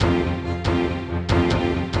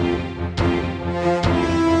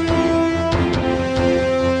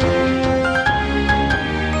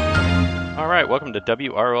welcome to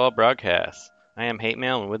WROL Broadcast. I am Hate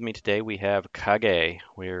Mail, and with me today we have Kage.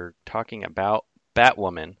 We're talking about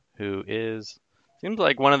Batwoman, who seems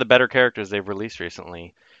like one of the better characters they've released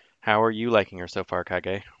recently. How are you liking her so far,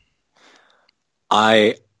 Kage?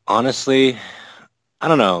 I honestly, I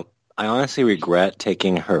don't know. I honestly regret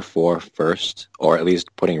taking her 4 first, or at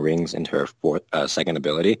least putting rings into her second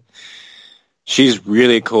ability. She's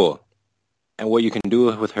really cool. And what you can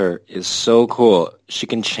do with her is so cool. She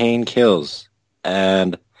can chain kills.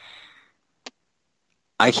 And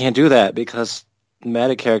I can't do that because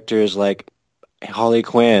meta characters like Harley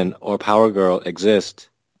Quinn or Power Girl exist.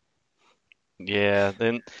 Yeah,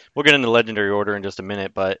 then we'll get into Legendary Order in just a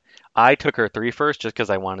minute, but I took her 3 first just because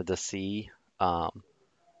I wanted to see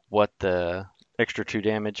what the extra 2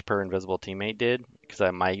 damage per invisible teammate did.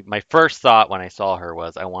 Because my first thought when I saw her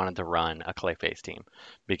was I wanted to run a Clayface team.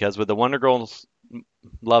 Because with the Wonder Girls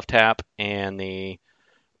love tap and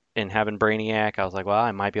having Brainiac, I was like, well,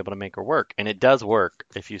 I might be able to make her work. And it does work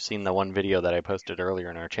if you've seen the one video that I posted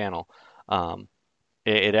earlier in our channel.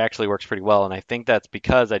 It actually works pretty well, and I think that's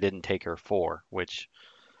because I didn't take her 4, which...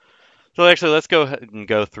 So actually, let's go ahead and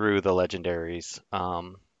go through the legendaries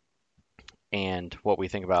and what we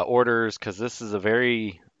think about orders, because this is a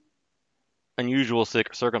very unusual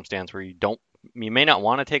circumstance where you may not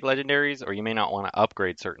want to take legendaries, or you may not want to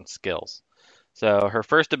upgrade certain skills. So her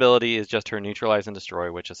first ability is just her Neutralize and Destroy,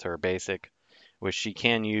 which is her basic, which she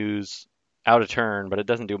can use out of turn, but it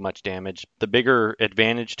doesn't do much damage. The bigger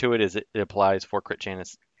advantage to it is it applies 4 crit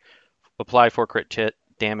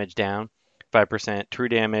damage down, 5% true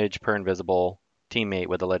damage per invisible teammate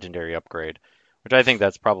with a legendary upgrade, which I think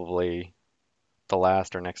that's probably the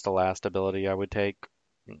last or next to last ability I would take.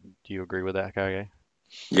 Do you agree with that, Kage?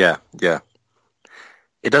 Yeah.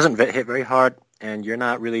 It doesn't hit very hard, and you're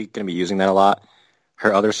not really going to be using that a lot.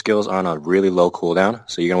 Her other skills are on a really low cooldown,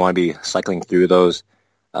 so you're going to want to be cycling through those,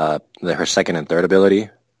 her second and third ability,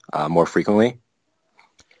 more frequently.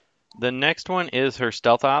 The next one is her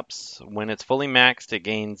Stealth Ops. When it's fully maxed, it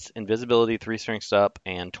gains invisibility 3 strengths up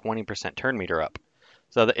and 20% turn meter up.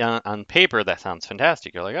 So on paper, that sounds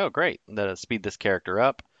fantastic. You're like, oh, great, that'll speed this character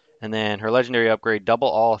up. And then her legendary upgrade, double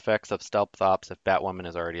all effects of Stealth Ops if Batwoman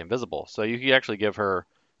is already invisible. So you could actually give her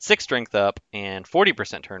 6 strength up and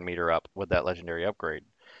 40% turn meter up with that legendary upgrade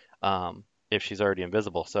if she's already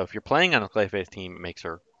invisible. So if you're playing on a Clayface team, it makes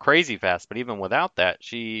her crazy fast. But even without that,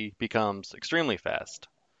 she becomes extremely fast.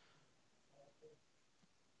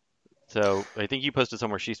 So I think you posted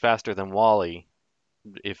somewhere she's faster than Wally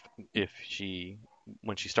if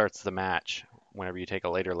when she starts the match, whenever you take a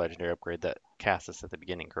later legendary upgrade that casts us at the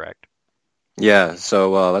beginning, correct? Yeah,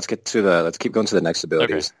 so let's keep going to the next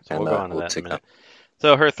abilities. Okay, so we'll go on to that in a minute.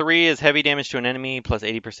 So her 3 is heavy damage to an enemy plus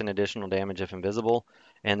 80% additional damage if invisible.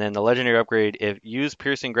 And then the legendary upgrade, if use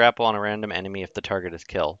piercing grapple on a random enemy if the target is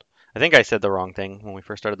killed. I think I said the wrong thing when we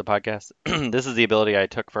first started the podcast. This is the ability I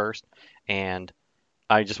took first, and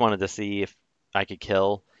I just wanted to see if I could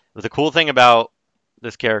kill. But the cool thing about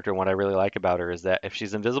this character and what I really like about her is that if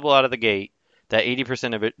she's invisible out of the gate, that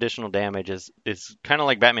 80% of additional damage is kind of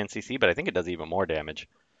like Batman CC, but I think it does even more damage.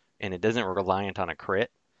 And it doesn't reliant on a crit.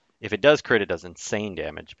 If it does crit, it does insane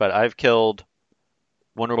damage. But I've killed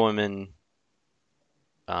Wonder Woman,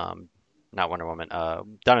 not Wonder Woman,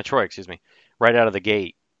 Donna Troy, excuse me, right out of the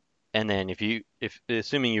gate. And then if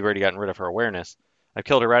assuming you've already gotten rid of her awareness, I've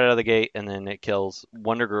killed her right out of the gate, and then it kills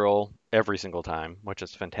Wonder Girl every single time, which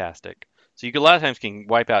is fantastic. So you can, a lot of times can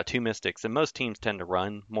wipe out 2 Mystics, and most teams tend to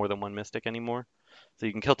run more than 1 Mystic anymore. So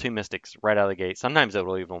you can kill 2 Mystics right out of the gate. Sometimes it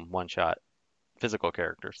will even one-shot physical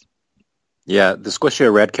characters. Yeah, the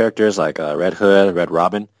squishier red characters like Red Hood, Red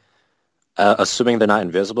Robin, assuming they're not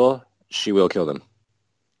invisible, she will kill them.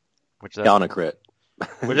 On a crit.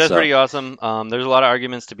 Which is pretty awesome. There's a lot of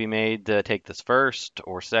arguments to be made to take this first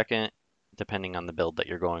or second, depending on the build that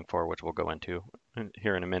you're going for, which we'll go into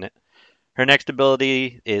here in a minute. Her next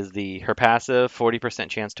ability is her passive, 40%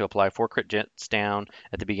 chance to apply 4 crit jets down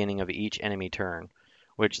at the beginning of each enemy turn,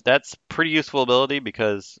 which that's pretty useful ability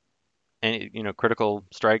because critical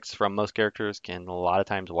strikes from most characters can a lot of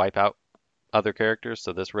times wipe out other characters,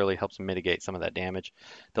 so this really helps mitigate some of that damage.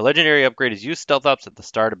 The legendary upgrade is use Stealth Ops at the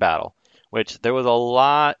start of battle, which there was a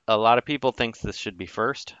lot of people thinks this should be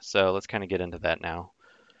first, so let's kind of get into that now.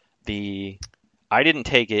 I didn't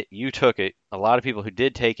take it, you took it. A lot of people who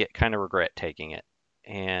did take it kind of regret taking it.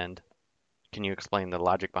 And can you explain the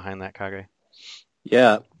logic behind that, Kage?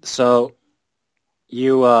 Yeah, so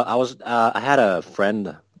I had a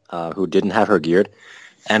friend who didn't have her geared,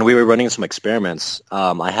 and we were running some experiments.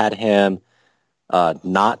 I had him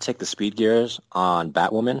not take the speed gears on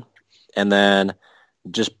Batwoman, and then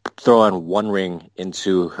just throw on one ring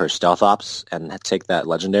into her stealth ops and take that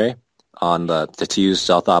legendary on to use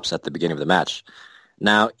stealth ops at the beginning of the match.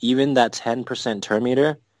 Now, even that 10% turn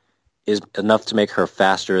meter is enough to make her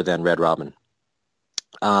faster than Red Robin.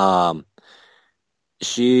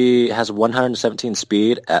 She has 117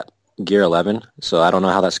 speed at gear 11, so I don't know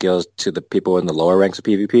how that scales to the people in the lower ranks of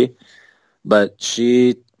PvP, but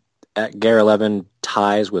she at gear 11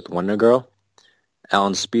 ties with Wonder Girl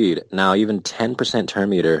on speed. Now, even 10% turn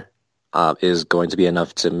meter is going to be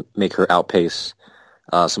enough to make her outpace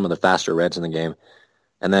some of the faster reds in the game.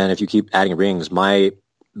 And then if you keep adding rings, my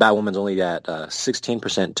Batwoman's only at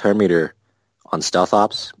 16% turn meter on stealth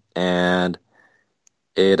ops, and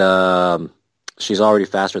she's already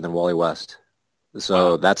faster than Wally West.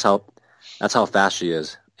 So that's how fast she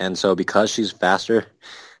is. And so because she's faster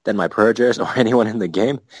than my Purgers or anyone in the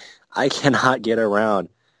game, I cannot get around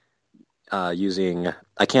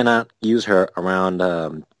I cannot use her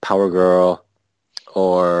around Power Girl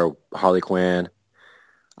or Harley Quinn.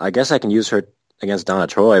 I guess I can use her against Donna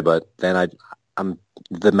Troy, but then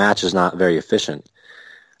the match is not very efficient.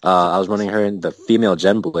 I was running her in the female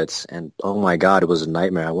Gen Blitz, and oh my god, it was a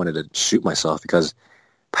nightmare. I wanted to shoot myself because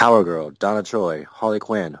Power Girl, Donna Troy, Harley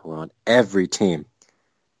Quinn were on every team.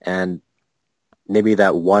 And maybe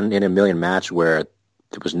that 1 in a million match where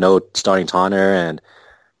there was no starting taunter and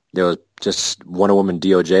there was just Wonder Woman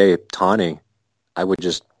DOJ taunting, I would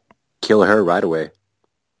just kill her right away.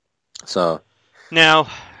 So now,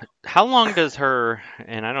 how long does her,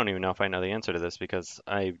 and I don't even know if I know the answer to this because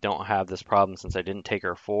I don't have this problem since I didn't take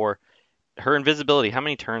her 4, her invisibility, how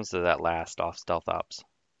many turns does that last off stealth ops?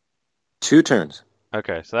 2 turns.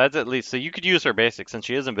 Okay, so that's at least, so you could use her basic. Since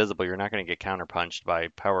she is invisible, you're not going to get counterpunched by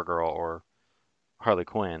Power Girl or Harley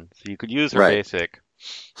Quinn. So you could use her basic.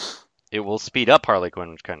 It will speed up Harley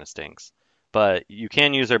Quinn, which kind of stinks. But you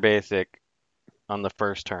can use her basic on the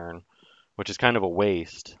first turn, which is kind of a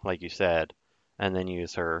waste, like you said, and then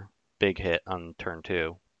use her big hit on turn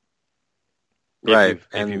 2. If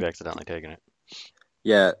you've accidentally taken it.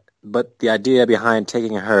 Yeah, but the idea behind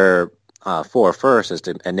taking her 4 first is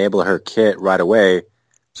to enable her kit right away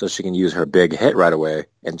so she can use her big hit right away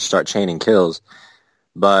and start chaining kills.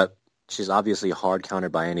 But she's obviously hard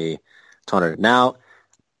countered by any taunter. Now,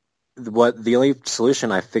 the only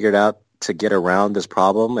solution I figured out to get around this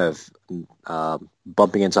problem of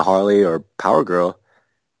bumping into Harley or Power Girl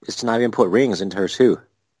is to not even put rings into her too.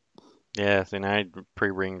 Yeah, and I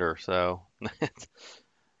pre-ringed her, so.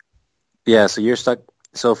 Yeah, so you're stuck.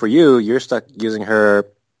 So for you're stuck using her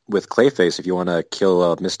with Clayface if you want to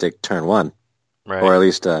kill Mystic turn 1. Right. Or at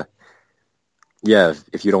least, if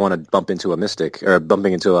you don't want to bump into a Mystic or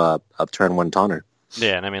bumping into a turn 1 taunter.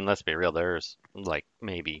 Yeah, and I mean, let's be real. There's like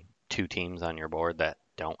maybe 2 teams on your board that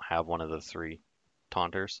don't have one of the 3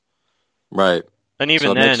 taunters. Right. And even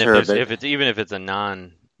so then, if it's a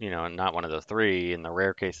not one of the 3, in the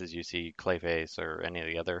rare cases you see Clayface or any of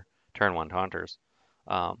the other turn 1 taunters,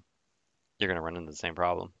 you're going to run into the same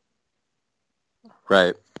problem.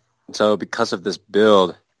 Right. So because of this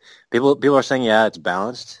build, people are saying, yeah, it's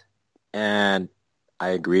balanced, and I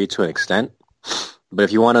agree to an extent. But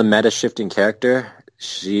if you want a meta-shifting character,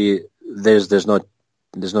 there's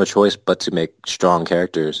no choice but to make strong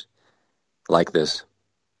characters like this.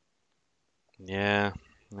 Yeah,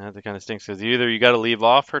 that kind of stinks because either you got to leave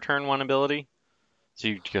off her turn 1 ability, so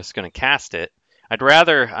you're just going to cast it.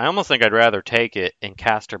 I almost think I'd rather take it and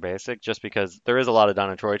cast her basic, just because there is a lot of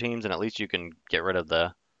Donna Troy teams, and at least you can get rid of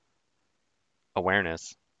the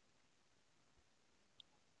awareness.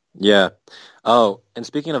 Yeah. Oh, and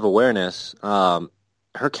speaking of awareness,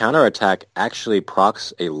 her counterattack actually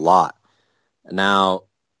procs a lot. Now,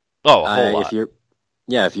 a whole lot.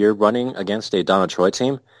 If you're running against a Donna Troy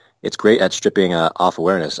team, it's great at stripping off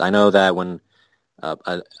awareness. I know that when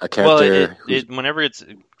a character... whenever it's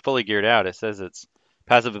fully geared out, it says it's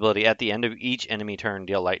passive ability at the end of each enemy turn,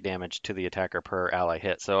 deal light damage to the attacker per ally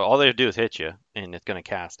hit. So all they do is hit you, and it's going to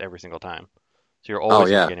cast every single time. So you're always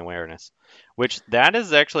going to get awareness. Which, that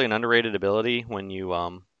is actually an underrated ability when you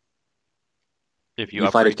if you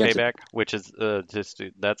upgrade Payback, which is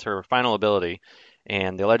that's her final ability.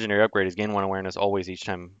 And the legendary upgrade is gain 1 awareness always each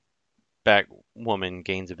time Batwoman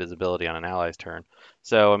gains a visibility on an ally's turn.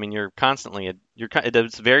 So, I mean, it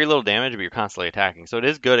does very little damage, but you're constantly attacking. So it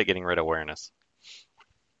is good at getting rid of awareness.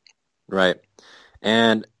 Right.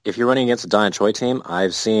 And if you're running against a Donna Troy team,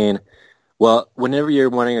 I've seen, whenever you're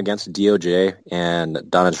running against DOJ and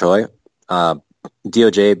Donna Troy,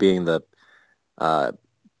 DOJ being the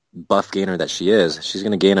buff gainer that she is, she's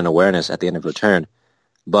going to gain an awareness at the end of her turn.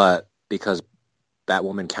 But because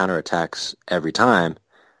Batwoman counterattacks every time,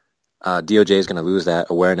 DOJ is going to lose that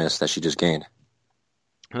awareness that she just gained.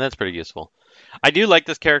 And that's pretty useful. I do like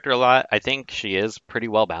this character a lot. I think she is pretty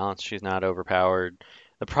well balanced. She's not overpowered.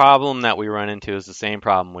 The problem that we run into is the same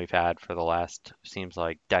problem we've had for the last, seems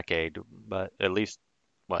like, decade, but at least,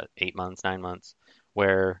 what, 8 months, 9 months,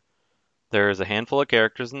 where there is a handful of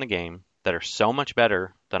characters in the game that are so much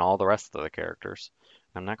better than all the rest of the characters.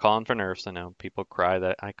 I'm not calling for nerfs. I know people cry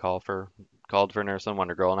that I called for nerfs on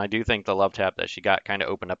Wonder Girl, and I do think the love tap that she got kind of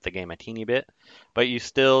opened up the game a teeny bit, but you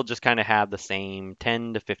still just kind of have the same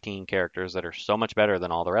 10 to 15 characters that are so much better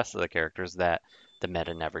than all the rest of the characters that the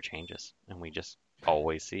meta never changes, and we just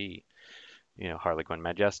always see, Harley Quinn,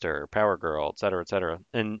 Majester, Power Girl, et cetera, et cetera.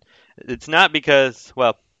 And it's not because,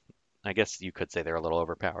 well, I guess you could say they're a little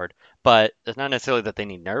overpowered, but it's not necessarily that they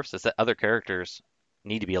need nerfs. It's that other characters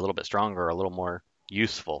need to be a little bit stronger, a little more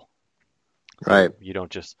useful. So Right. you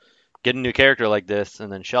don't just get a new character like this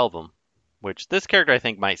and then shelve them, which this character I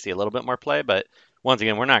think might see a little bit more play, but once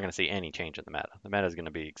again, we're not going to see any change in the meta. The meta is going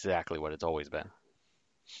to be exactly what it's always been.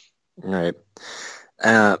 Right.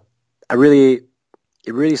 Uh, I really,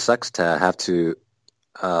 it really sucks to have to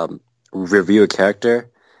review a character,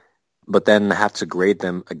 but then have to grade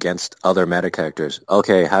them against other meta characters.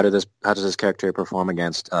 Okay, how does this character perform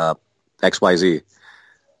against XYZ?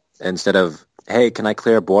 Instead of, hey, can I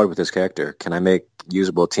clear a board with this character? Can I make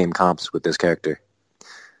usable team comps with this character?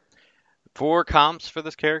 For comps for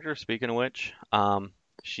this character, speaking of which,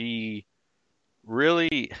 she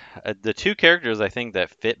really the two characters I think that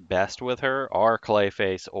fit best with her are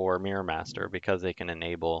Clayface or Mirror Master because they can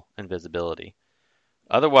enable invisibility.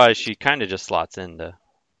 Otherwise, she kind of just slots into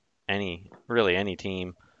any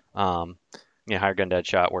team. Um, Higher Gun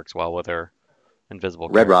Deadshot works well with her. Invisible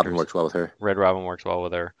Red Robin characters. works well with her. Red Robin works well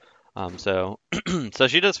with her. So so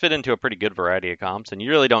she does fit into a pretty good variety of comps, and you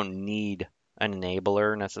really don't need an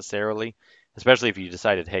enabler necessarily, especially if you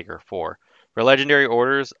decide to take her for. For legendary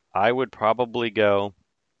orders, I would probably go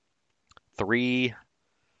three,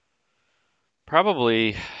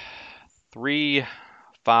 probably 3,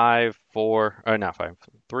 5, 4, or not 5,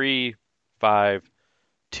 3, 5,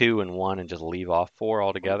 2, and 1, and just leave off 4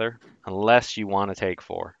 altogether, unless you want to take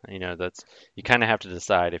 4. That's you kind of have to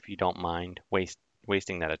decide if you don't mind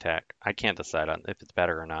wasting that attack. I can't decide on if it's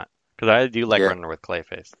better or not because I do like Yeah. running her with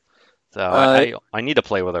Clayface. So Uh, I need to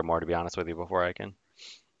play with her more to be honest with you before I can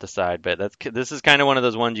decide. But this is kind of one of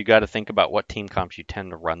those ones you got to think about what team comps you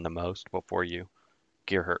tend to run the most before you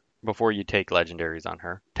gear her before you take legendaries on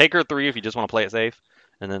her. Take her 3 if you just want to play it safe,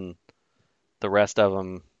 and then the rest of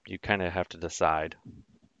them you kind of have to decide.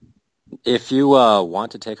 if you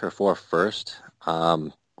want to take her 4 first,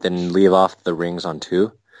 then leave off the rings on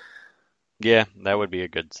 2. Yeah, that would be a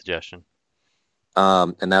good suggestion.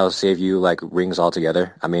 And that will save you like rings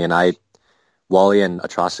altogether. I mean, Wally and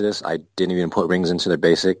Atrocitus, I didn't even put rings into their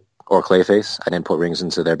basic, or Clayface. I didn't put rings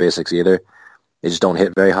into their basics either. They just don't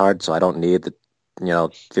hit very hard, so I don't need the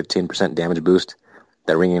 15% damage boost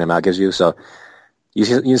that ringing them out gives you. So you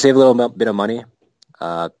can save a little bit of money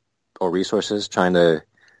or resources trying to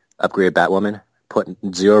upgrade Batwoman. Put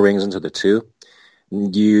 0 rings into the 2.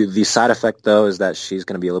 The side effect though is that she's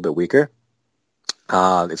going to be a little bit weaker.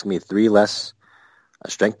 It's going to be 3 less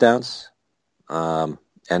strength downs, and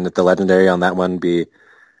the legendary on that one be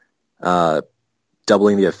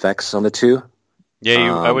doubling the effects on the 2.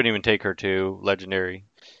 Yeah, I wouldn't even take her to legendary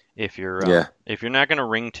if you're Yeah. if you're not going to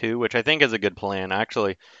ring 2, which I think is a good plan.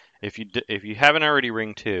 Actually, if you haven't already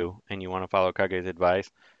ring 2 and you want to follow Kage's advice,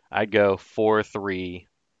 I'd go 4, 3,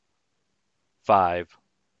 5,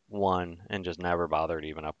 1, and just never bother to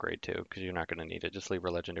even upgrade 2 because you're not going to need it. Just leave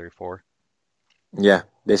her legendary 4. Yeah,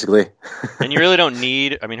 basically. And you really don't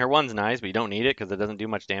need. I mean, her 1's nice, but you don't need it because it doesn't do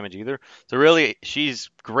much damage either. So really, she's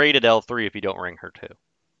great at L3 if you don't ring her 2.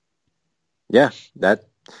 Yeah,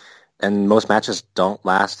 and most matches don't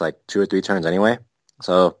last like 2 or 3 turns anyway.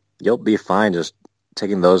 So you'll be fine just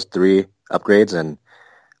taking those 3 upgrades and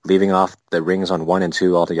leaving off the rings on 1 and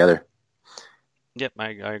 2 altogether. Yep, I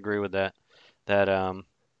agree with that. That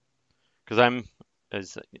because I'm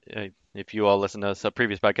as if you all listen to a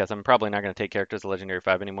previous podcast, I'm probably not going to take characters to Legendary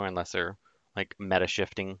 5 anymore unless they're like meta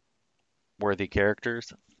shifting worthy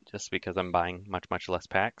characters, just because I'm buying much less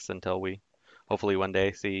packs until we hopefully one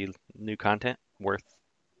day see new content worth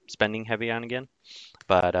spending heavy on again.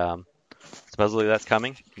 But supposedly that's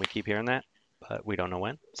coming. We keep hearing that, but we don't know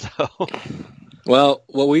when. So Well,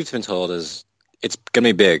 what we've been told is it's going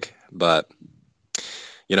to be big, but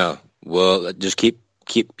we'll just keep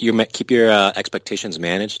your expectations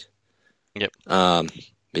managed. Yep. But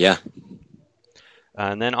yeah.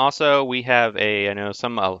 And then also we have I know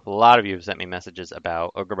a lot of you have sent me messages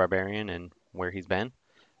about Ogre Barbarian and where he's been.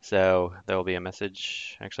 So there will be a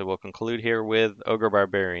message. Actually, we'll conclude here with Ogre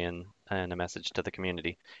Barbarian and a message to the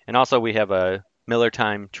community. And also, we have a Miller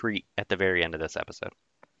Time treat at the very end of this episode.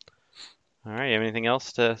 All right, you have anything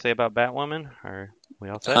else to say about Batwoman? Or we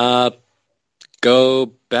all set?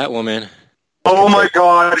 Go Batwoman. Oh my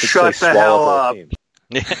God! Could Shut say the hell swallow up. team.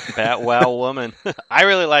 Batwow woman. I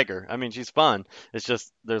really like her. I mean, she's fun. It's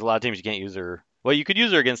just there's a lot of teams you can't use her. Well, you could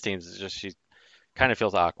use her against teams. It's just she kind of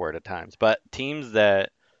feels awkward at times. But teams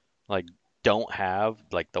that like don't have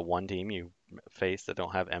like the one team you face that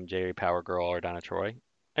don't have MJ, Power Girl, or Donna Troy.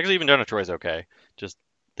 Actually, even Donna Troy's okay. Just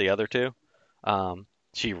the other two.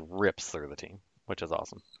 She rips through the team, which is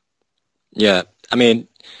awesome. Yeah, I mean,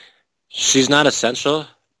 she's not essential,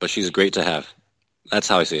 but she's great to have. That's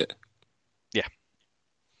how I see it.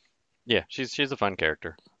 Yeah, she's a fun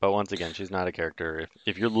character. But once again, she's not a character.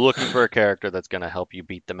 If you're looking for a character that's going to help you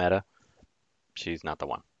beat the meta, she's not the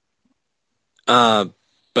one. But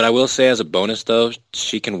I will say as a bonus, though,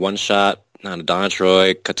 she can one-shot Donna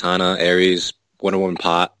Troy, Katana, Ares, Wonder Woman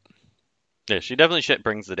Pot. Yeah, she definitely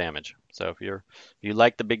brings the damage. So if you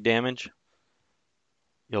like the big damage,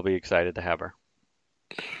 you'll be excited to have her.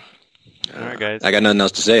 All right, guys. I got nothing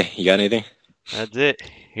else to say. You got anything? That's it.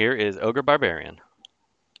 Here is Ogre Barbarian.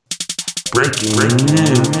 Breaking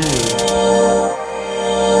news.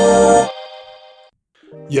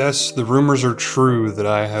 Yes, the rumors are true that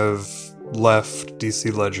I have left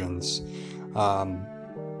DC Legends.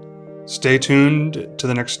 Stay tuned to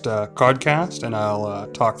the next podcast, and I'll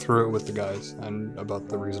talk through it with the guys and about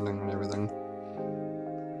the reasoning and everything.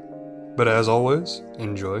 But as always,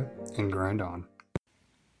 enjoy and grind on.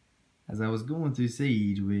 As I was going through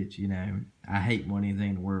Siege, which, I hate more than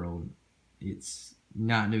anything in the world, it's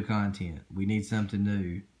not new content. We need something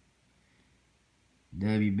new.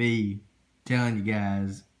 WB, telling you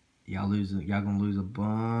guys, y'all gonna lose a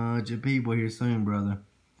bunch of people here soon, brother.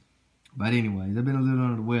 But anyways, I've been a little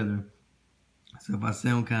under the weather, so if I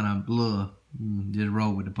sound kind of blah, just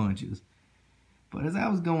roll with the punches. But as I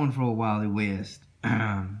was going for a Wily West,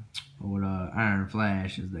 or Iron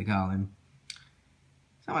Flash as they call him,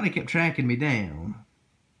 somebody kept tracking me down.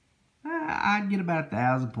 I'd get about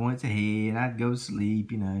 1,000 points ahead. I'd go to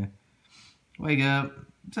sleep, Wake up,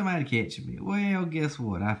 somebody catching me. Well, guess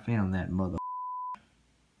what? I found that mother.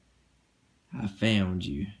 I found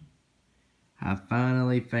you. I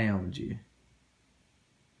finally found you.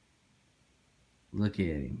 Look at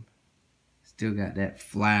him. Still got that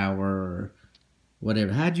flower or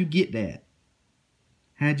whatever. How'd you get that?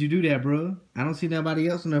 How'd you do that, bro? I don't see nobody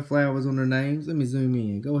else with no flowers on their names. Let me zoom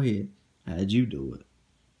in. Go ahead. How'd you do it?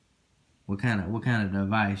 What kind of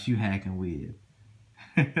device you hacking with?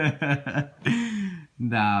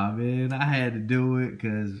 Nah, man, I had to do it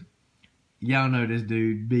because y'all know this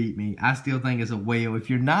dude beat me. I still think it's a whale. If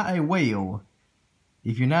you're not a whale,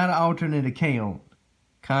 if you're not an alternate account,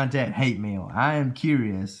 contact hate mail. I am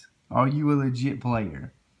curious. Are you a legit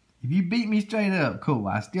player? If you beat me straight up, cool.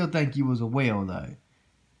 I still think you was a whale, though.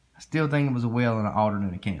 I still think it was a whale on an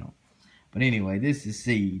alternate account. But anyway, this is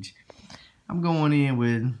Siege. I'm going in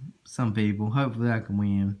with some people. Hopefully I can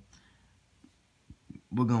win.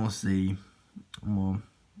 We're going to see. I'm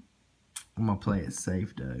gonna play it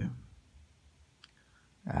safe, though.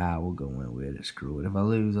 We'll go in with it. Screw it. If I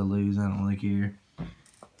lose, I lose. I don't really care.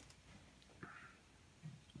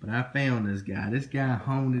 But I found this guy. This guy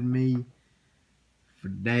haunted me for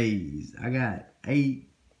days. I got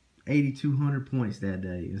 8,200 points that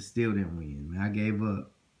day and still didn't win. I gave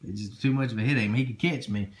up. It's just too much of a headache. He could catch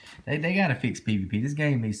me. They gotta fix PvP. This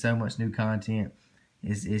game needs so much new content.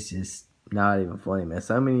 It's just not even funny, man.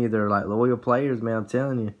 So many of their loyal players, man. I'm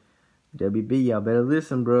telling you, WB, y'all better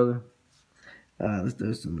listen, brother. Let's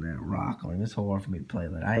do some of that rock on him. It's hard for me to play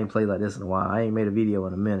like. I ain't played like this in a while. I ain't made a video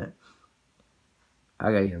in a minute.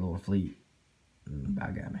 I gotta get a little fleet. I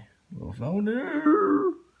got me. A little phone there.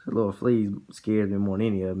 A little fleas scares me more than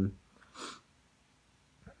any of them.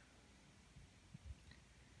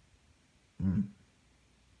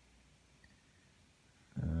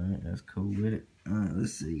 Alright, that's cool with it. Alright,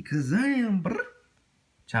 let's see. Kazam! Brr.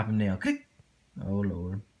 Chop him down. Click. Oh,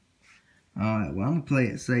 Lord. Alright, well, I'm gonna play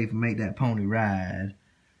it safe and make that pony ride.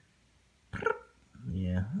 Brr.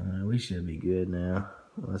 Yeah, alright, we should be good now.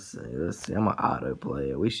 Let's see. I'm gonna auto play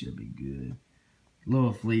it. We should be good.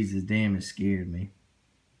 Little Fleas' damage scared me.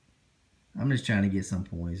 I'm just trying to get some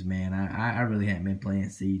points, man. I really haven't been playing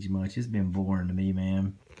Siege much. It's been boring to me,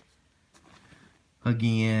 man.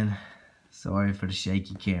 Again, sorry for the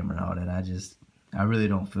shaky camera and all that. I really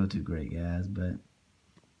don't feel too great, guys, but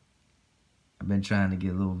I've been trying to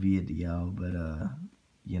get a little vid to y'all, but,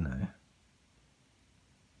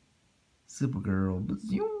 Supergirl, but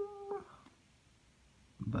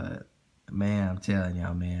But man, I'm telling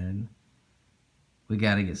y'all, man, we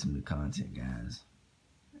got to get some new content, guys.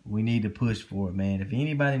 We need to push for it, man. If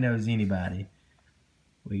anybody knows anybody,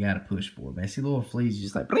 we got to push for it, man. See, Lord Flea's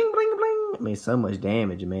just like bling, bling, bling. I mean, so much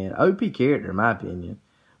damage, man. OP character, in my opinion.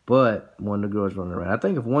 But Wonder Girl's running around. I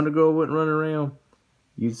think if Wonder Girl wouldn't run around,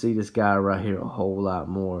 you'd see this guy right here a whole lot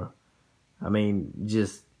more. I mean,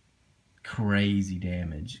 just crazy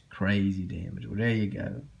damage. Crazy damage. Well, there you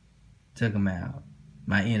go. Took him out.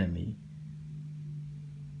 My enemy.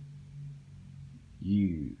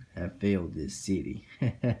 You have failed this city.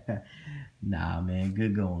 Nah, man.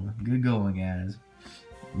 Good going. Good going, guys.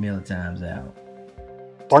 Miller Time's out.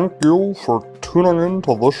 Thank you for tuning in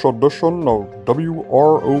to this edition of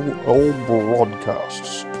WROL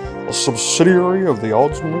Broadcasts, a subsidiary of the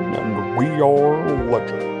Oddsman and We Are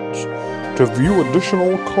Legends. To view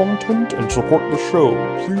additional content and support the show,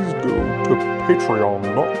 please go to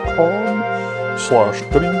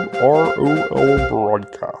patreon.com/WROL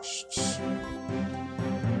Broadcasts.